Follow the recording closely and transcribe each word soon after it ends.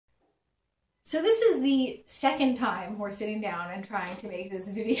So this is the second time we're sitting down and trying to make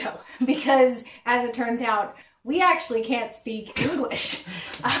this video because, as it turns out, we actually can't speak English.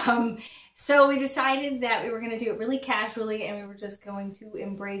 So we decided that we were going to do it really casually and we were just going to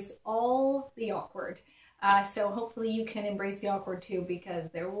embrace all the awkward. So hopefully you can embrace the awkward too, because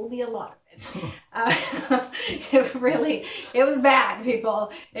there will be a lot of it. It was bad,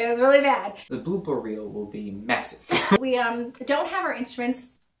 people. It was really bad. The blooper reel will be massive. We don't have our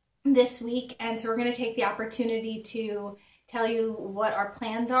instruments this week, and so we're going to take the opportunity to tell you what our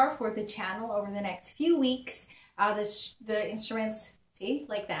plans are for the channel over the next few weeks. The instruments, see,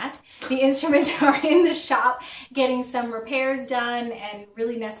 like that. The instruments are in the shop getting some repairs done and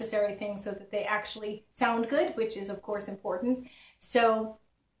really necessary things so that they actually sound good, which is of course important. So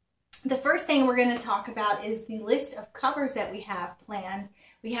the first thing we're going to talk about is the list of covers that we have planned.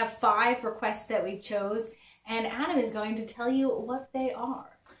 We have 5 requests that we chose, and Adam is going to tell you what they are.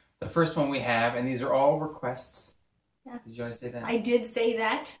 The first one we have, and these are all requests. Yeah. Did you always say that? I did say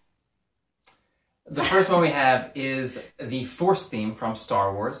that. The first one we have is the Force theme from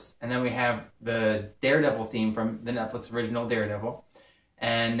Star Wars, and then we have the Daredevil theme from the Netflix original Daredevil.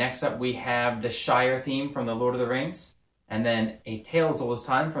 And next up we have the Shire theme from the Lord of the Rings, and then A Tale as Old as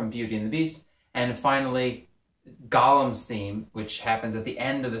Time from Beauty and the Beast, and finally Gollum's theme, which happens at the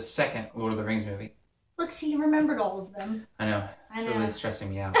end of the second Lord of the Rings movie. Look, see, you remembered all of them. I know. It's really stressing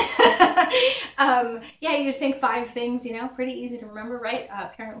me out. Yeah, you'd think 5 things, you know, pretty easy to remember, right?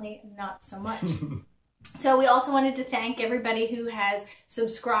 Apparently not so much. So we also wanted to thank everybody who has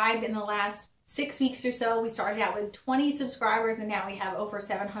subscribed in the last 6 weeks or so. We started out with 20 subscribers and now we have over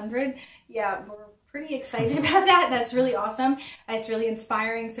 700. Yeah, we're pretty excited about that. That's really awesome. It's really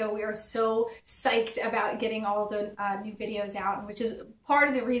inspiring. So we are so psyched about getting all the new videos out, which is part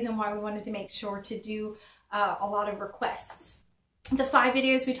of the reason why we wanted to make sure to do a lot of requests. The 5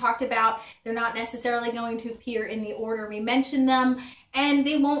 videos we talked about, they're not necessarily going to appear in the order we mentioned them, and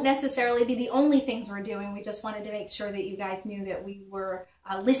they won't necessarily be the only things we're doing. We just wanted to make sure that you guys knew that we were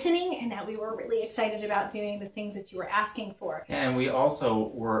listening and that we were really excited about doing the things that you were asking for. And we also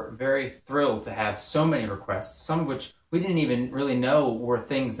were very thrilled to have so many requests, some of which we didn't even really know were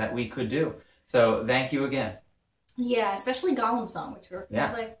things that we could do. So thank you again. Yeah, especially Gollum's song, which we're like,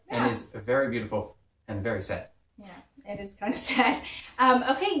 yeah. And it's very beautiful and very sad. Yeah, it is kind of sad.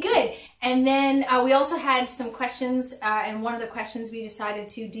 Okay, good. And then we also had some questions, and one of the questions we decided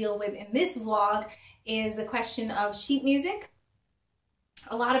to deal with in this vlog is the question of sheet music.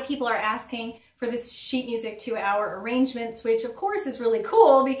 A lot of people are asking for this sheet music to our arrangements, which of course is really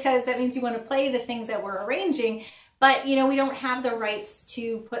cool because that means you want to play the things that we're arranging. But, you know, we don't have the rights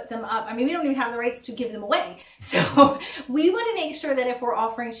to put them up. I mean, we don't even have the rights to give them away. So we want to make sure that if we're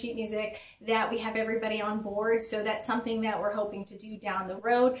offering sheet music, that we have everybody on board. So that's something that we're hoping to do down the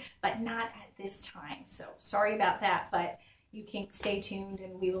road, but not at this time. So sorry about that, but you can stay tuned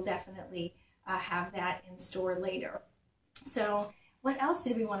and we will definitely have that in store later. So what else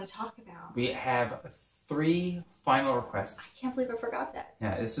did we want to talk about? We have 3 final requests. I can't believe I forgot that.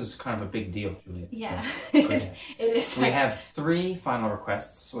 Yeah, this is kind of a big deal, Julia. Yeah, so, it is. We have 3 final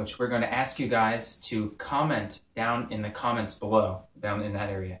requests, which we're going to ask you guys to comment down in the comments below, down in that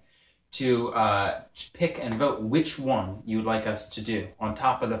area, to pick and vote which one you'd like us to do on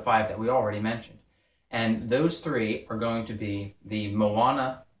top of the 5 that we already mentioned. And those 3 are going to be the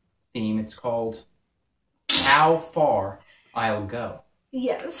Moana theme. It's called How Far I'll Go.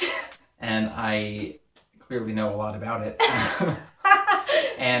 Yes. And I clearly know a lot about it.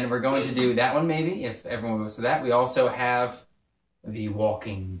 And we're going to do that one maybe, if everyone goes to that. We also have the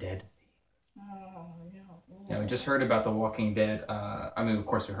Walking Dead theme. Oh, yeah. Yeah, we just heard about the Walking Dead. I mean, of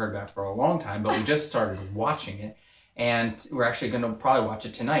course, we heard about it for a long time, but we just started watching it. And we're actually going to probably watch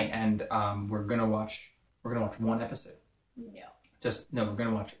it tonight. And we're going to watch 1 episode. No. We're going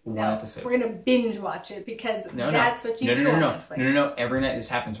to watch 1 episode. We're going to binge watch it because that's what you do on Netflix. No. Every night this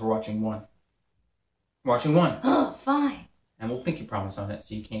happens, we're watching 1. Watching 1. Oh, fine. And we'll pinky promise on it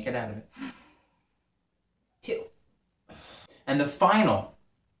so you can't get out of it. 2. And the final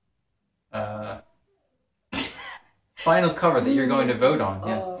cover that you're going to vote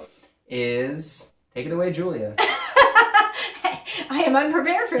on, is... Take it away, Julia. I am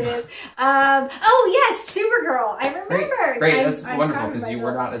unprepared for this. Oh, yes, Supergirl. I remembered. Great. That's wonderful because you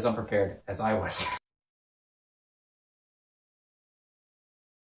were not as unprepared as I was.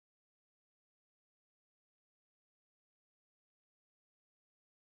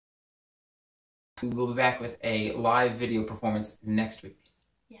 We'll be back with a live video performance next week.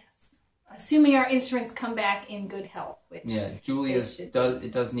 Yes. Assuming our instruments come back in good health. Which Julia's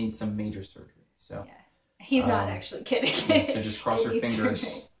does need some major surgery. So yeah. He's not actually kidding. So just cross your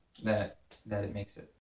fingers that that it makes it.